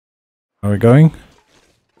Are we going?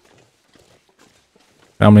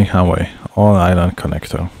 Family Highway, All Island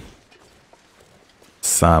Connector.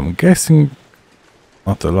 So I'm guessing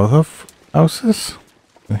not a lot of houses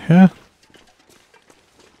in here.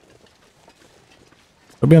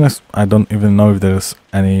 To be honest, I don't even know if there's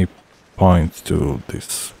any point to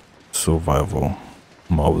this survival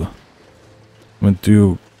mode. When do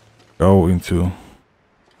you go into...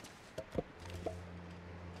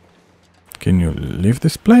 Can you leave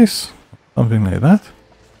this place? Something like that?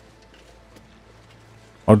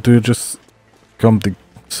 Or do you just become the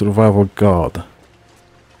survival god?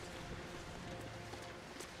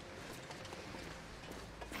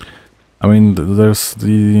 I mean, there's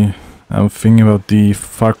the... I'm thinking about the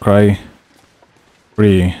Far Cry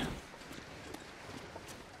 3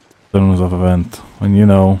 terms of event. When, you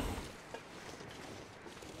know,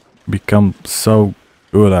 become so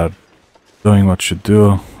good at doing what you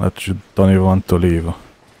do that you don't even want to leave.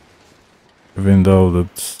 Even though the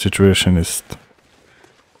situation is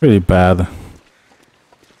really bad.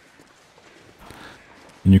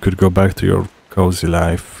 And you could go back to your cozy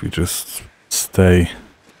life, you just stay.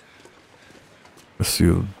 Because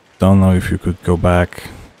you don't know if you could go back.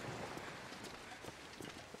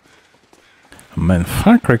 Man,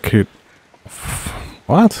 Far Cry Kid...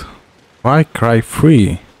 What? Far Cry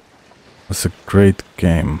 3 was a great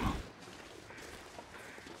game.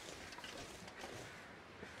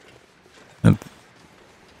 And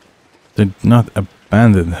they did not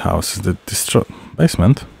abandon houses, they destroyed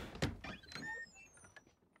basement.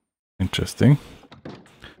 Interesting.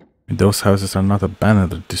 Those houses are not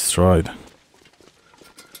abandoned, they're destroyed.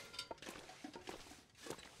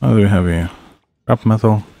 What do we have here? Scrap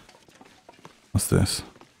metal. What's this?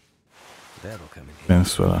 That'll come in.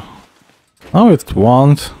 Venezuela. No, it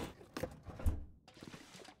won't.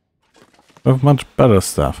 We have much better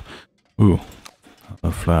stuff. Ooh,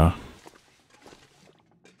 a flare.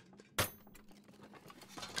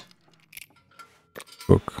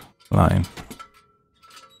 Hook, line.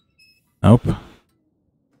 Nope.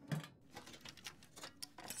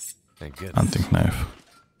 Thank goodness. Hunting knife.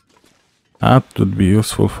 That would be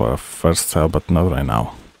useful for a first sale, but not right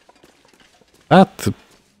now. That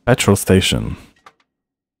petrol station.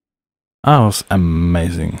 That was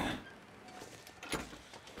amazing.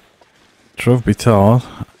 Truth be told,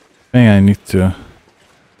 I think I need to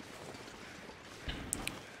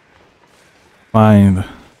find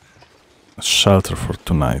a shelter for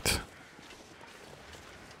tonight.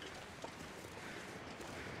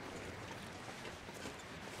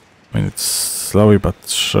 I mean, it's slowly but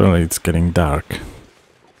surely it's getting dark.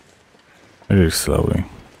 Very slowly.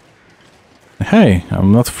 Hey,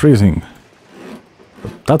 I'm not freezing.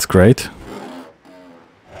 But that's great.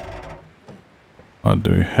 What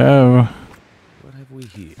do we have? What have we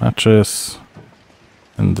here? Matches.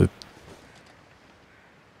 And the...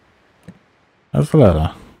 That's a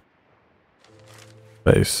letter.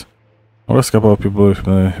 Base. I was a couple of people with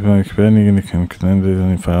any can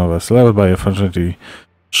identify us leveled by unfortunately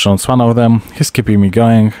Sean's one of them. He's keeping me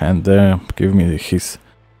going and give me his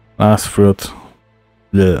last fruit.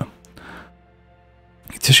 Yeah.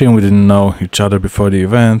 It's a shame we didn't know each other before the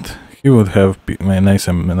event. He would have been a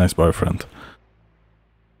nice boyfriend.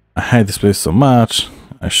 I hate this place so much.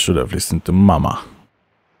 I should have listened to Mama.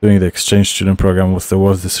 Doing the exchange student program was the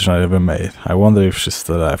worst decision I ever made. I wonder if she's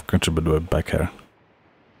still alive. Contributed back here.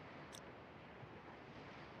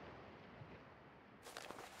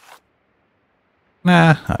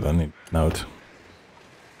 Nah, I don't need note.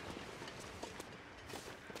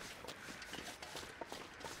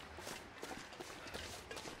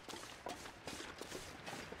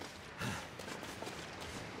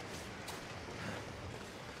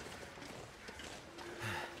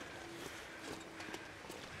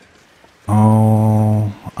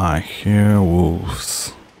 Oh, I hear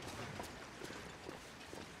wolves.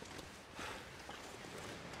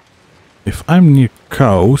 If I'm near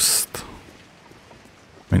coast...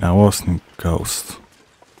 I mean, I was near coast.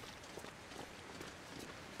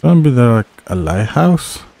 Don't be there like a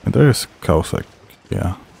lighthouse? And there is a coast, like,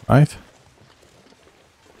 yeah, right?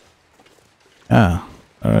 Yeah,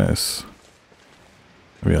 there is.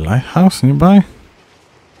 Maybe a lighthouse nearby?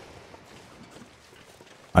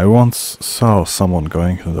 I once saw someone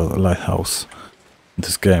going to the lighthouse in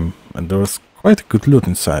this game, and there was quite a good loot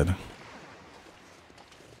inside.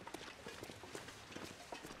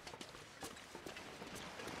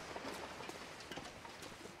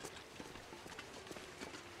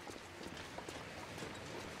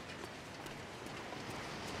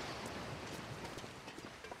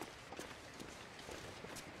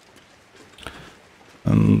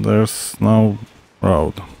 And there's no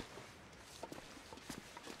road.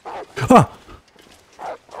 Ah!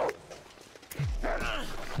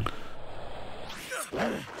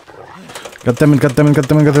 God damn it, god damn it, god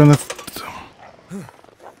damn it, god damn it.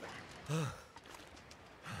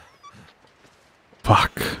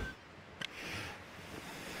 Fuck.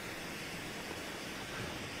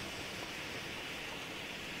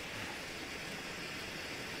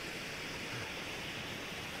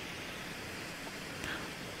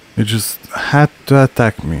 You just had to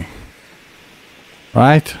attack me.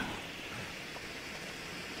 Right?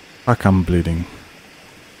 Fuck, I'm bleeding.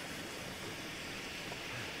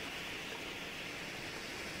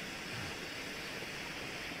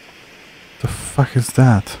 The fuck is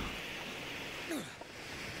that?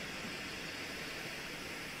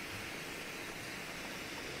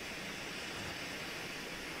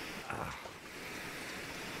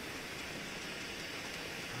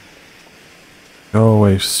 Go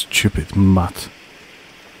away, stupid mutt.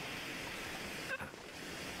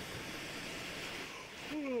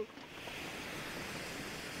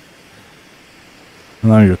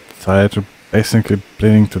 Now you're tired, you're basically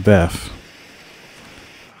bleeding to death.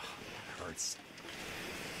 Hurts.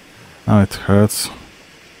 Now it hurts.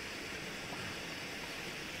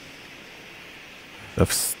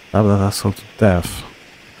 They've stabbed that asshole to death.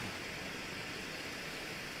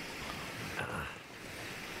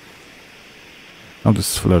 Now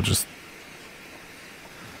this fella just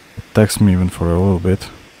attacks me even for a little bit.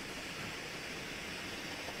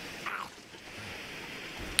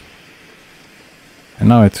 And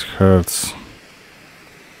now it hurts.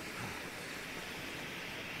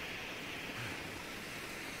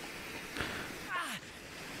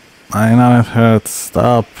 I know it hurts.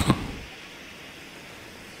 Stop.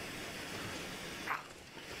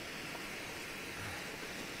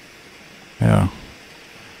 Yeah.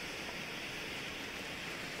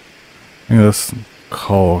 I think that's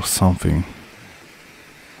coal or something.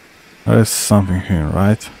 There is something here,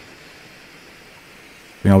 right?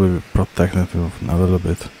 I think I'll be protected with a little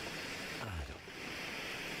bit.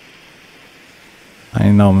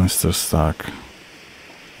 I know, Mr. Stark.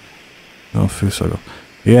 Don't feel so good.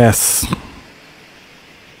 Yes!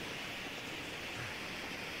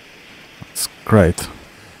 That's great.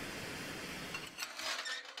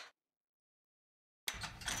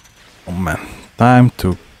 Oh man, time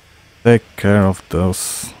to take care of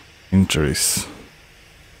those injuries.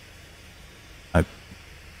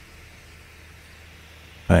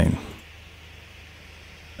 Pain.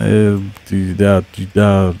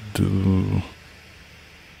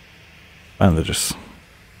 Bandages.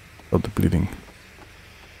 Stop the bleeding.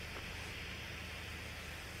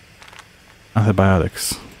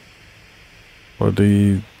 Antibiotics. For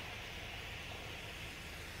the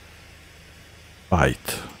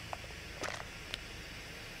bite.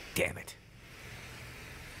 Damn it.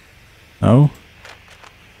 No?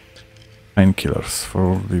 Painkillers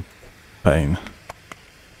for the pain.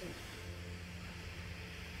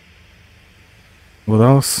 What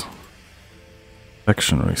else?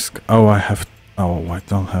 Infection risk. Oh, I have... Oh, I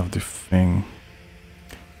don't have the thing.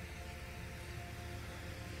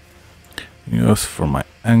 Use for my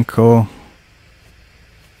ankle.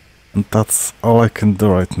 And that's all I can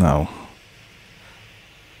do right now.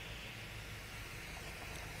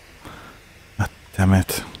 God damn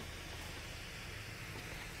it.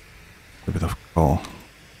 A bit of coal.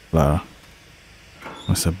 Flare.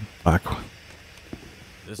 What's a back?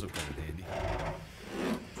 This'll come in handy.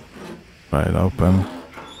 Right, open.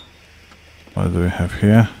 What do we have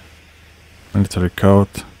here? Military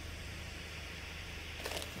coat.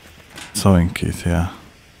 Sewing kit, yeah.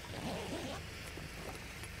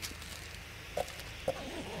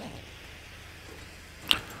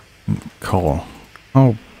 Coal.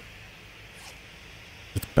 Oh.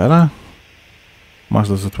 Is it better? How much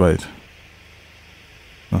does it weigh?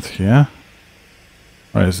 Not here.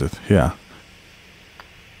 Where is it? Here.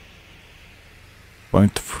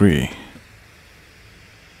 0.3.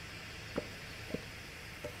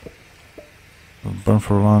 Burn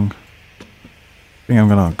for long. I think I'm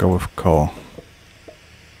gonna go with coal.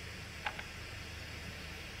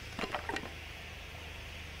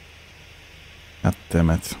 God damn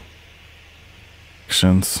it.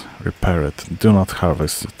 Actions, repair it. Do not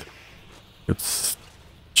harvest it. You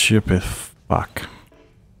stupid fuck.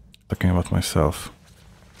 Talking about myself.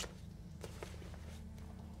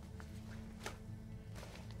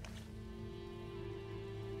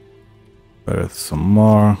 Repair it some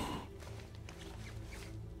more.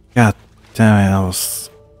 God damn it,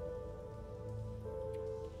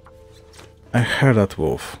 I heard that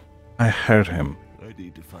wolf. I heard him. I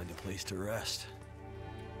need to find a place to rest.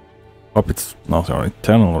 Hope it's not our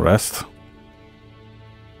eternal rest.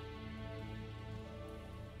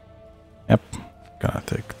 Yep, gonna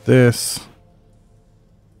take this.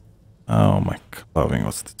 Oh, my clothing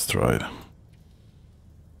was destroyed.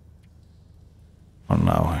 For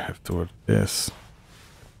now, I have to wear this.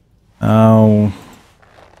 Now,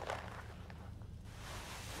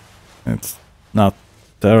 it's not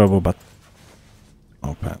terrible, but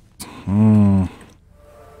no pants.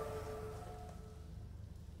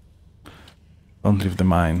 Don't leave the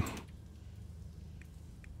mine.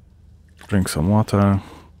 Drink some water.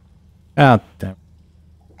 Ah, damn.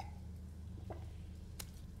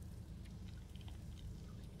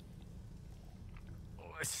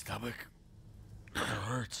 My stomach. It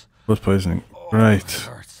hurts. Food poisoning. Oh, Right. it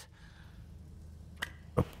hurts.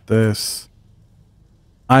 Stop this.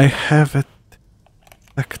 I have it.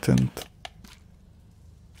 Expectant.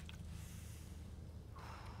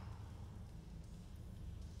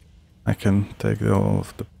 I can take all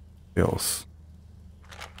of the pills.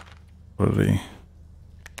 Already.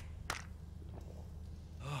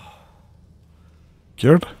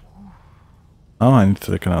 Cured? Oh, I need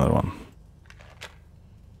to take another one.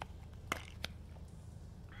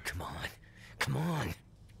 Come on. Come on.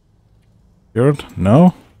 Cured?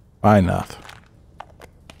 No? Why not?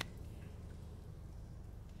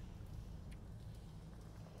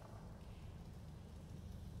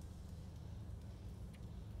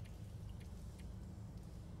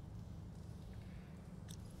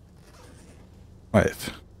 Wait,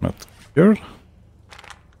 not cured?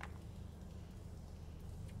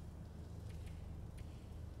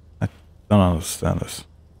 I don't understand this.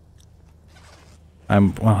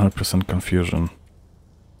 I'm 100% confusion.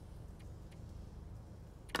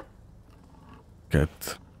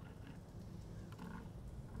 Get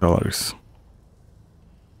calories.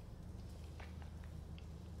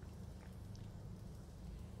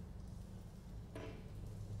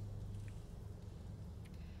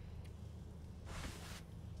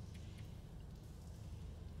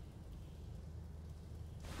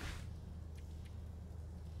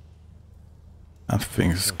 That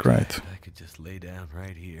thing is great. I could just lay down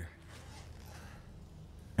right here.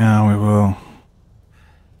 Yeah, we will.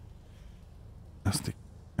 That's the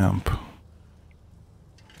camp.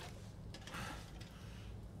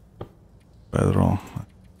 Bedroll.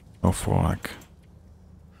 Go for like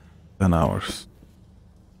 10 hours.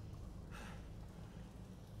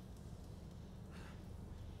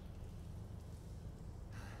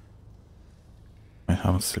 Wait,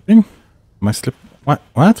 I'm sleeping? Am I sleep? What?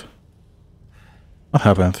 What? What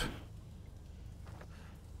happened?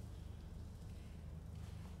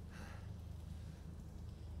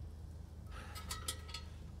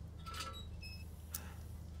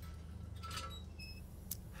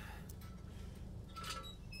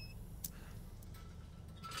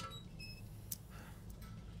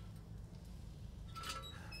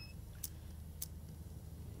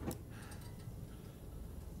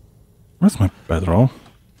 Where's my bedroll?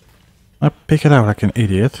 I pick it out like an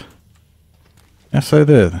idiot. Yes, I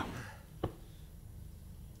did.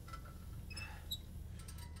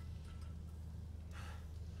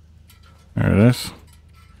 There it is.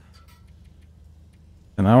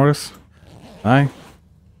 10 hours. Aye.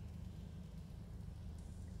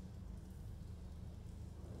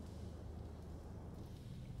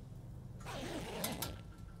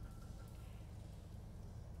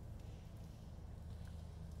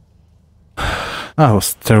 That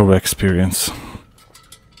was a terrible experience.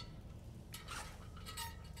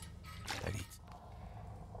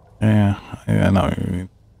 Yeah, now you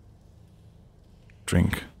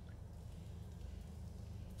drink.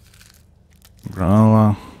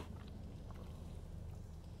 Granola.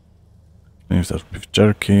 Use that beef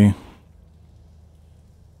jerky.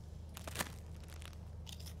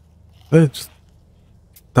 I just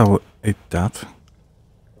double ate that.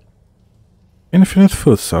 Infinite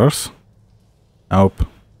food source. Nope.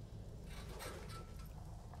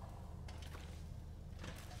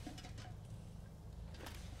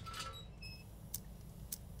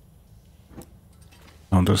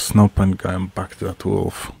 Oh, there's no point going back to that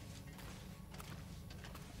wolf.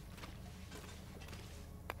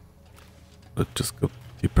 Let's just go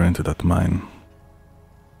deeper into that mine.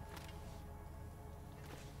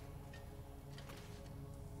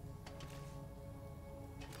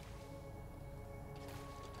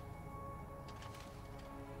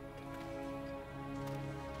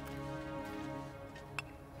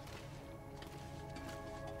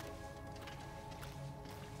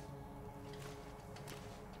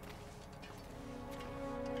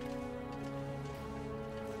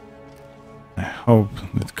 I hope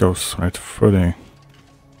it goes right through the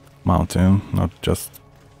mountain, not just,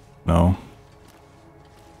 no,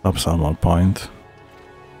 stops at one point.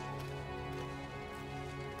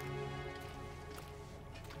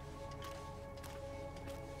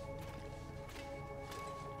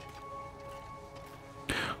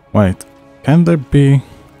 Wait, can there be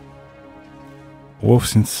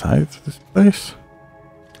wolves inside this place?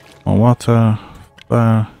 More water,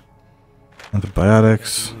 fire,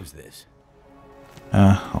 antibiotics. Use this.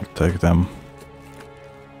 Yeah, I'll take them.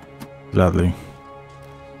 Gladly.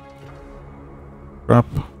 Crap.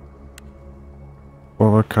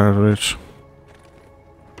 Forward cartridge.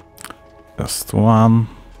 Just one.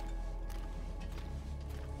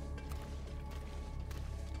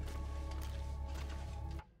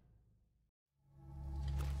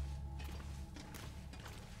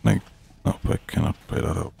 Like, nope, I cannot pay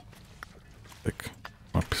that up. Take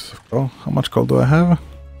more pieces of coal. How much coal do I have?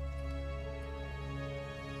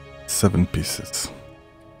 7 pieces.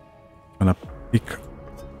 I'm gonna pick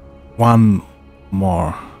one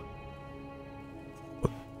more.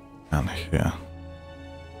 Put down here.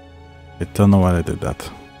 I don't know why I did that.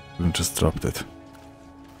 I just dropped it.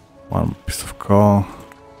 One piece of coal.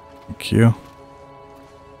 Thank you.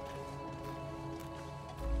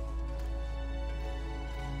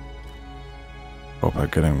 Hope I'm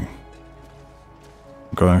getting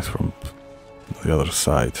going from the other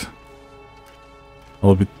side. It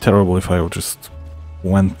would be terrible if I just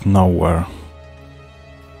went nowhere.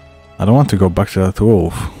 I don't want to go back to that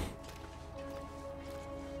wolf.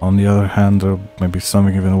 On the other hand, there may be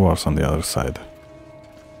something even worse on the other side.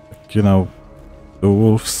 Like, you know, the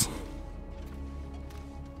wolves.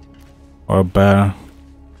 Or a bear.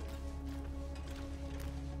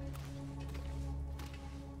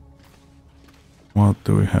 What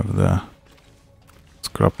do we have there?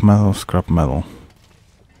 Scrap metal, scrap metal.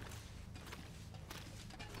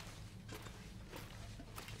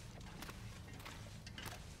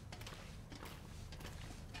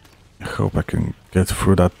 I hope I can get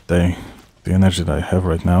through that day. The energy that I have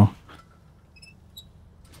right now.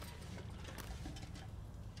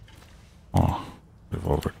 Oh,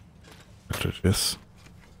 revolver cartridges.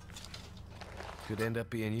 Could end up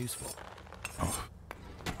being useful. Oh.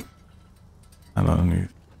 I don't need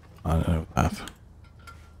that.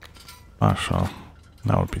 Partial.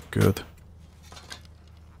 That would be good.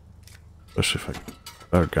 Especially if I get a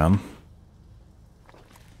better gun.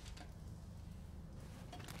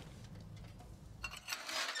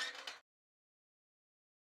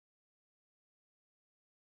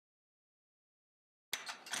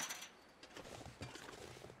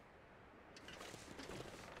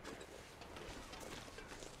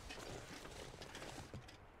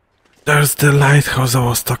 There's the lighthouse I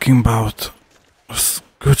was talking about. There's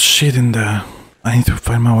good shit in there. I need to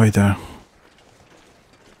find my way there.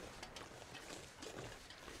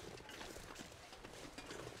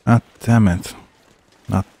 God damn it.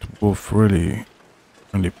 That wolf really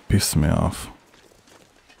pissed me off.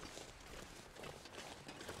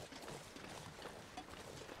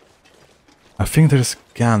 I think there's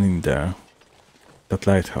a gun in there. That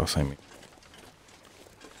lighthouse, I mean.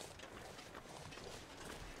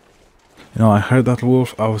 You know, I heard that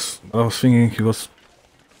wolf, I was thinking he was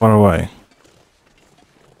far away.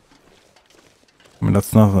 I mean,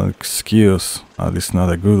 that's not an excuse, at least not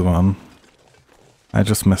a good one. I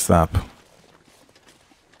just messed up.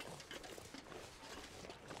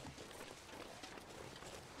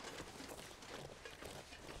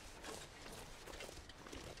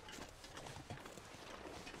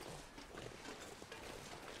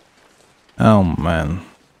 Oh man.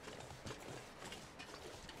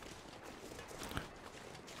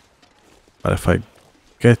 But if I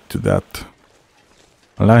get to that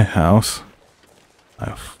lighthouse,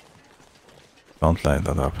 don't light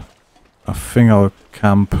that up. I think I'll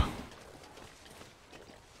camp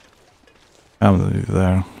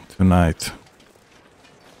there tonight.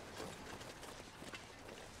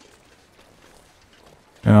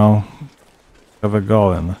 You know, have a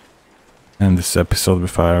goal and end this episode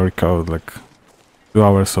before I recovered like 2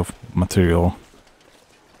 hours of material.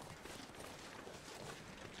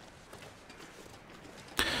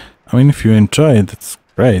 I mean, if you enjoy it, it's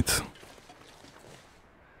great.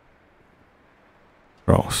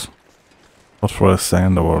 Gross. But for a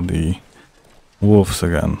second, there were the wolves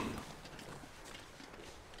again.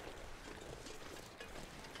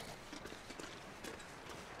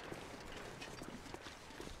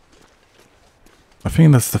 I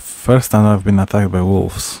think that's the first time I've been attacked by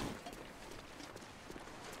wolves.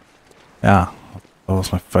 Yeah, that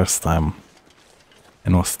was my first time.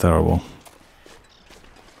 And it was terrible.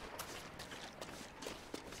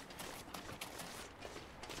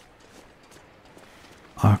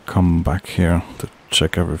 I'll come back here to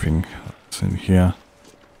check everything that's in here.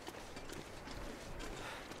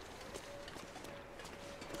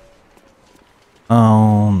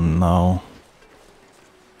 Oh no.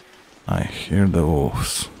 I hear the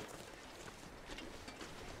wolves.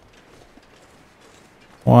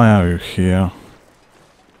 Why are you here?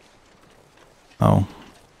 Oh,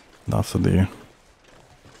 that's a deer.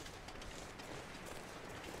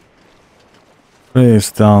 Please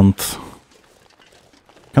don't.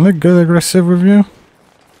 Can I get aggressive with you?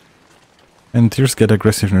 And deers get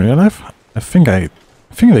aggressive in real life? I think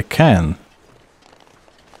they can.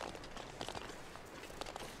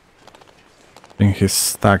 I think he's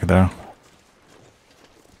stuck there.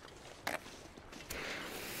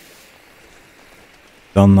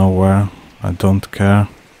 Don't know where. I don't care.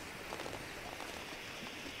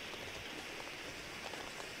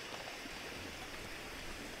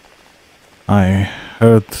 I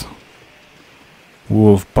heard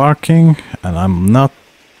wolf barking and I'm not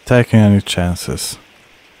taking any chances.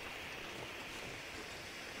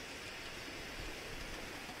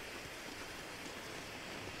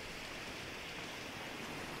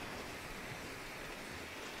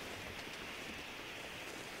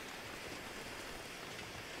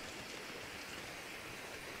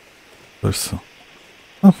 There's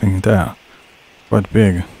something there, quite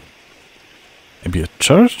big. Maybe a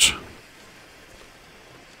church?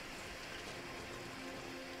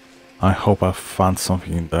 I hope I found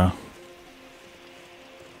something in there.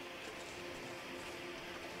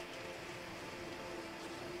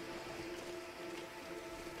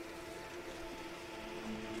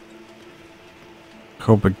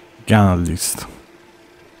 Hope a gun at least.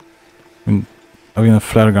 Having a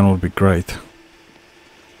flare gun would be great.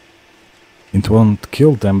 It won't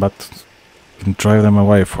kill them, but can drive them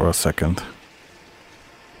away for a second.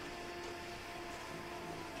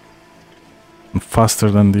 And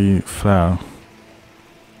faster than the flare.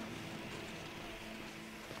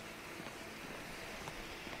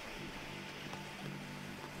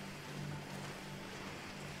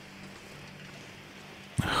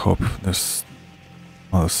 I hope there's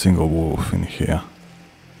not a single wolf in here.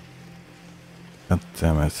 God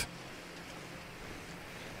damn it.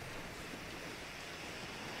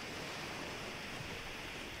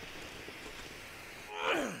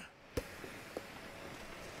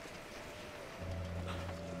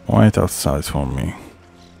 Wait outside for me.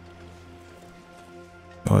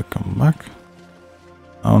 Do I come back?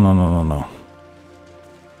 Oh, no.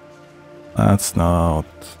 Let's not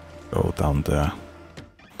go down there.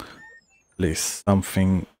 Please,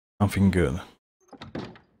 something good.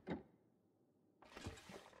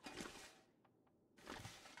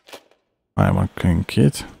 I'm a king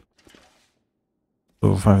kid.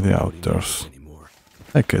 Survive the outdoors.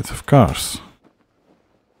 Take it, of course.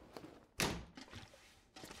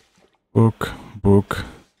 Book.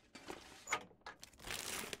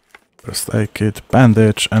 First aid kit,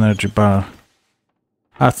 bandage, energy bar.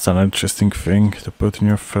 That's an interesting thing to put in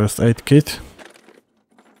your first aid kit.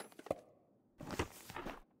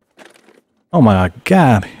 Oh my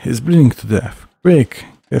god, he's bleeding to death. Quick,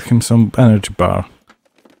 get him some energy bar.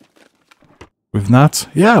 With nuts?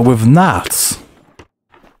 Yeah, with nuts!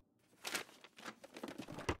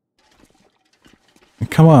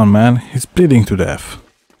 Come on, man, he's bleeding to death.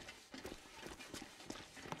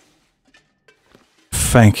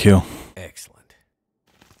 Thank you. Excellent.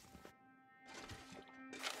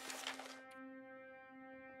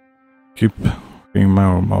 Keep being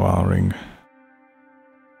my mobile ring.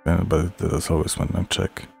 But that's always when I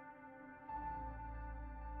check.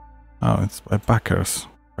 Oh, it's by backers.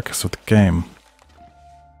 Backers of the game.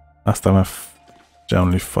 Last time I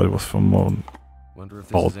generally thought it was from more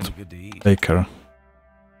old baker.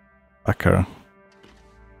 Backer.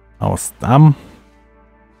 I was dumb.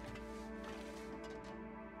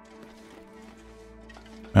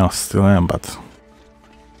 I still am, but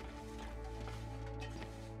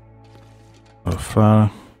far.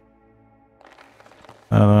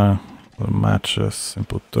 Matches,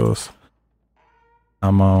 simple tools,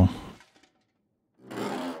 ammo.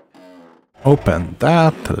 Open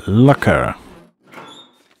that locker.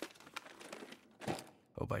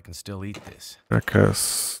 Hope I can still eat this.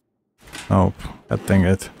 Crackers. Nope. God dang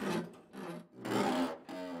it.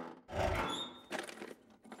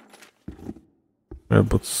 Rare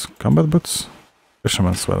boots. Combat boots.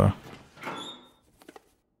 Fisherman sweater.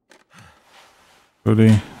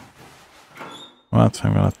 Hoodie. What?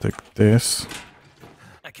 I'm gonna take this.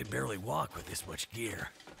 I can barely walk with this much gear.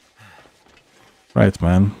 Right,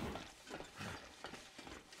 man.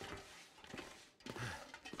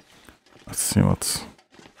 Let's see what's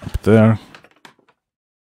up there.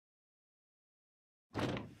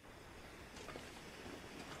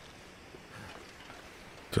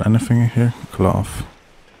 Is there anything in here? Cloth.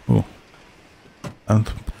 Ooh. And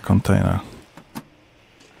container.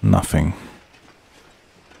 Nothing.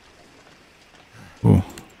 Ooh.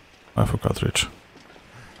 Rifle cartridge.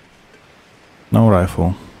 No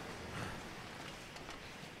rifle.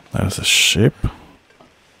 There's a ship.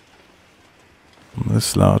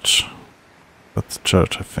 This lodge. That's the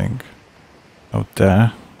church, I think. Out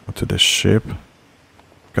there. Go to the ship.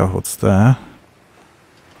 Go what's there.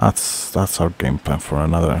 That's our game plan for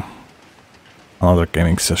another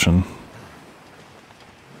gaming session.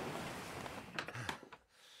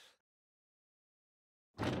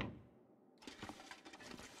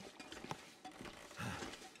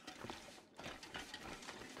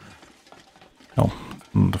 Oh,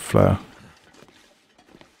 the flare.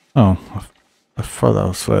 Oh, I thought that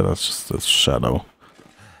was flare. That's just a shadow.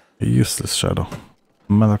 A useless shadow.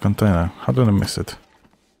 Metal container. How did I miss it?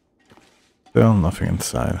 Still nothing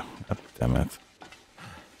inside. God damn it.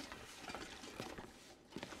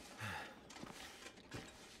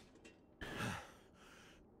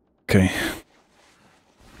 Okay.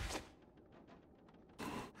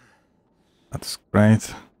 That's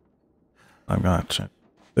great. I'm gonna check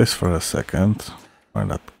this for a second. Why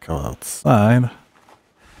not go outside?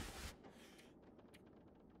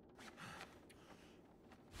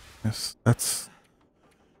 Yes, that's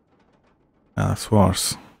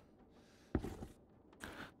worse.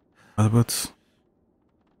 What about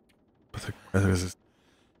resist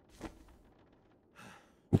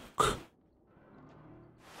hook?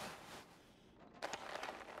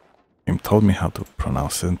 Him told me how to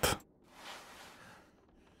pronounce it.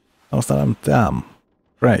 How's that? I'm damn.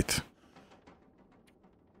 Great.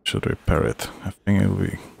 Should repair it. I think it will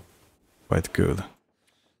be quite good.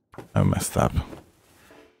 I messed up.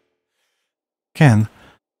 Ken,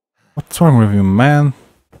 what's wrong with you, man?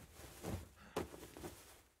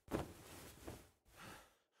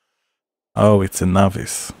 Oh, it's a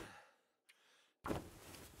novice.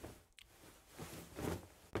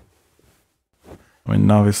 I mean,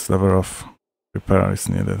 novice level of repair is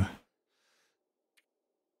needed.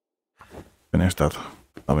 Finish that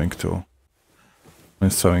sewing tool. I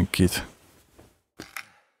mean, sewing kit.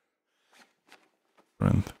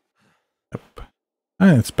 And yep.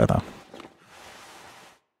 And it's better.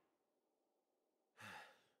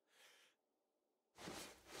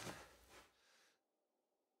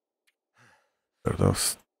 There are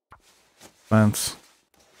those plants.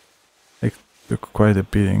 They took quite a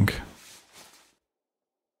beating.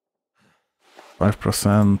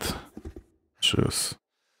 5% shoes.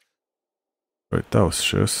 Wait, those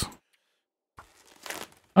shoes.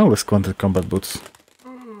 I always wanted combat boots. I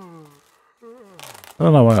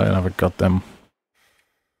don't know why I never got them.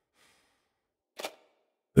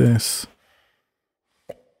 This.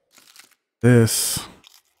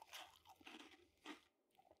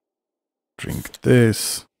 Drink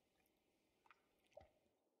this.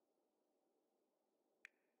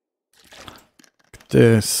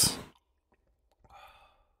 This.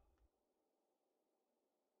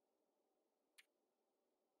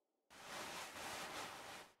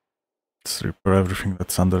 Let's repair everything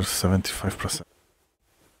that's under 75%.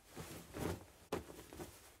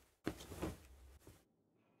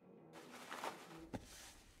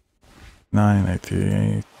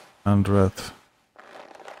 $988.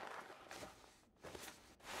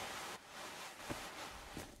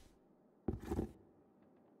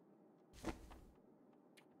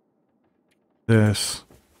 This.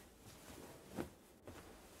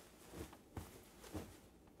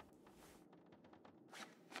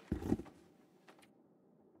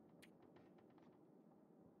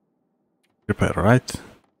 Repair, right?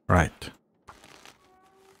 Right.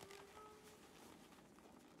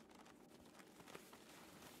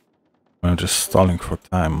 I'm just stalling for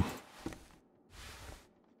time.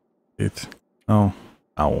 It. Oh.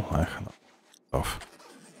 Ow. I had off.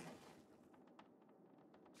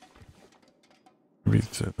 Maybe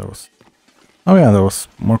there was. Oh yeah, there was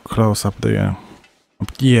more clothes up there.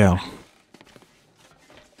 Up there.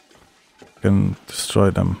 Can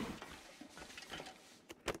destroy them.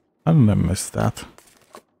 I don't miss that.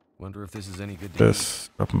 Wonder if this is any good. This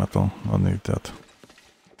scrap metal. Don't need that.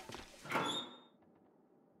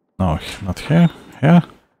 No, not here. Here?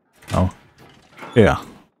 No. Here.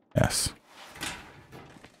 Yes.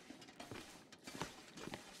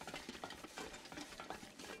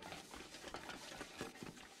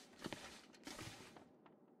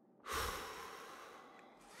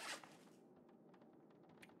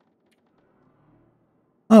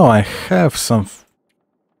 Oh, I have something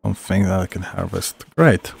that I can harvest.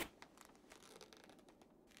 Great.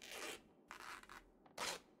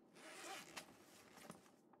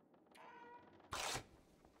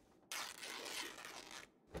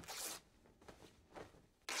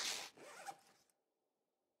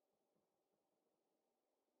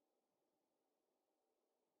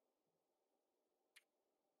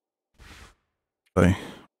 Play.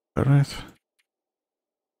 Alright.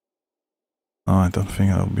 No, I don't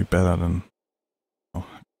think that'll be better than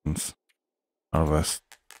harvest.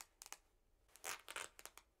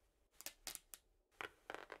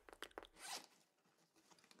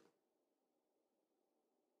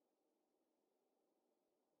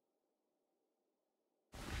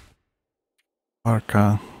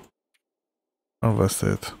 Arca. Harvest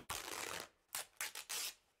it.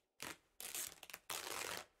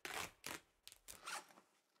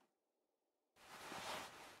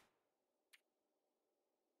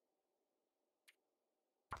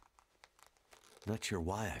 Not sure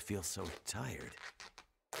why I feel so tired.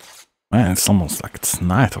 Man, it's almost like it's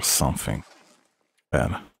night or something.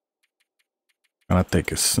 Bad. Gonna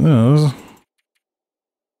take a snooze.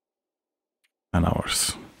 10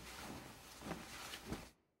 hours.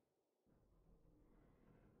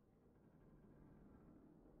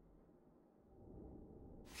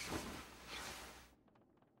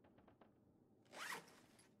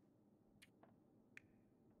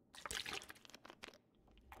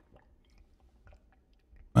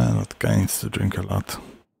 Man, that guy needs to drink a lot.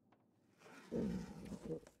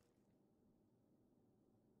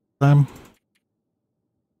 Time.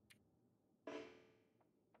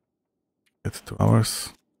 It's 2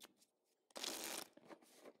 hours.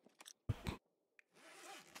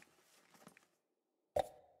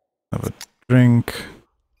 Have a drink.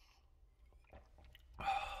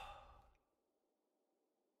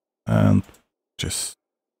 And just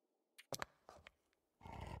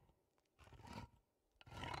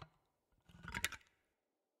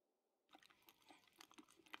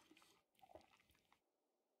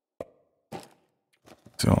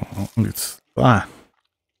so let's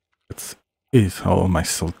eat all my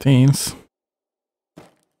saltines.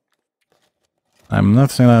 I'm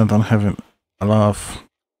not saying I don't have a lot of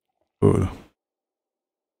food.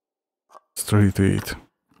 It's ready to eat.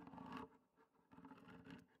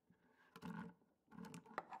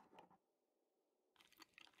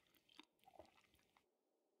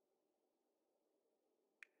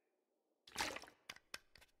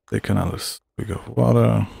 Take another swig of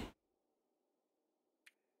water.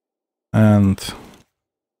 And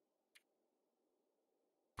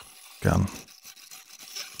gun.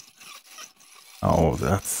 Oh,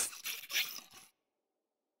 that's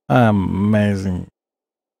amazing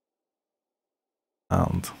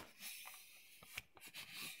sound.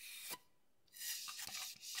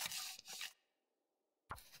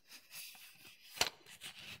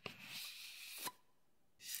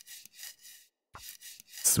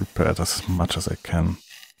 Let's repair it as much as I can.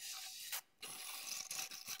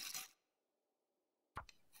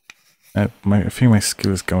 I think my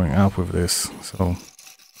skill is going up with this, so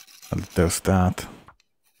there's that.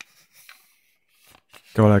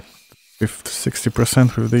 Go like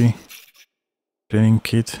 50–60% with the cleaning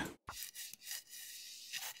kit.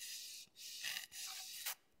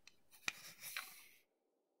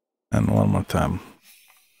 And one more time.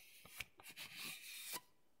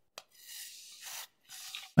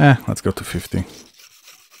 Let's go to 50.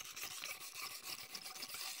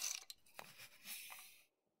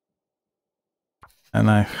 And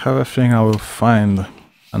I have a feeling I will find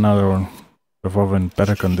another one revolver in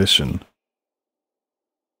better condition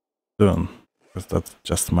soon, because that's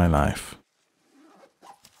just my life.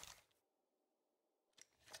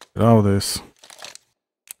 Get all this.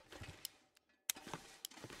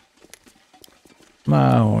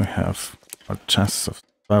 Now we have our chances of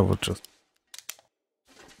survival just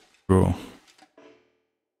grow.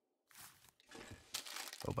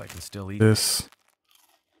 Hope I can still eat This.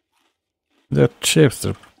 They're chips,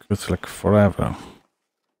 they're good like forever.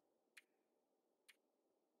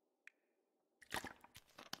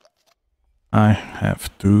 I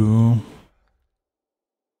have to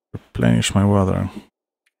replenish my water.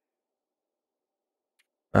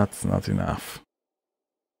 That's not enough.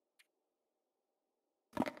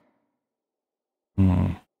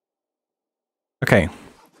 Okay.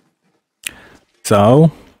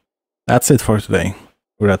 So, that's it for today.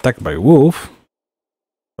 We're attacked by a wolf.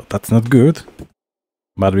 So that's not good.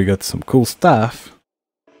 But we got some cool stuff.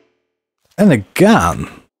 And a gun!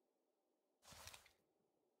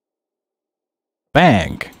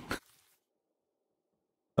 Bang!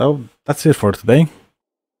 So, that's it for today.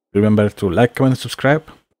 Remember to like, comment, and subscribe.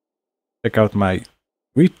 Check out my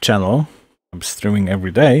Twitch channel. I'm streaming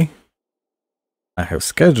every day. I have a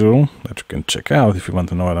schedule that you can check out if you want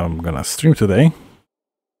to know what I'm gonna stream today.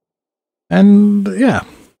 And yeah,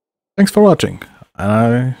 thanks for watching. And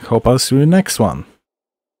I hope I'll see you in the next one.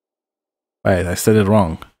 Wait, I said it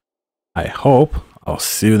wrong. I hope I'll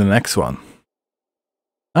see you in the next one.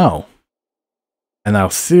 Oh. And I'll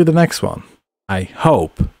see you in the next one. I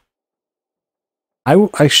hope.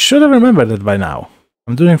 I should have remembered it by now.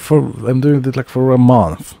 I'm doing it like for a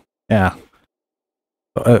month. Yeah.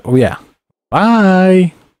 Yeah.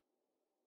 Bye.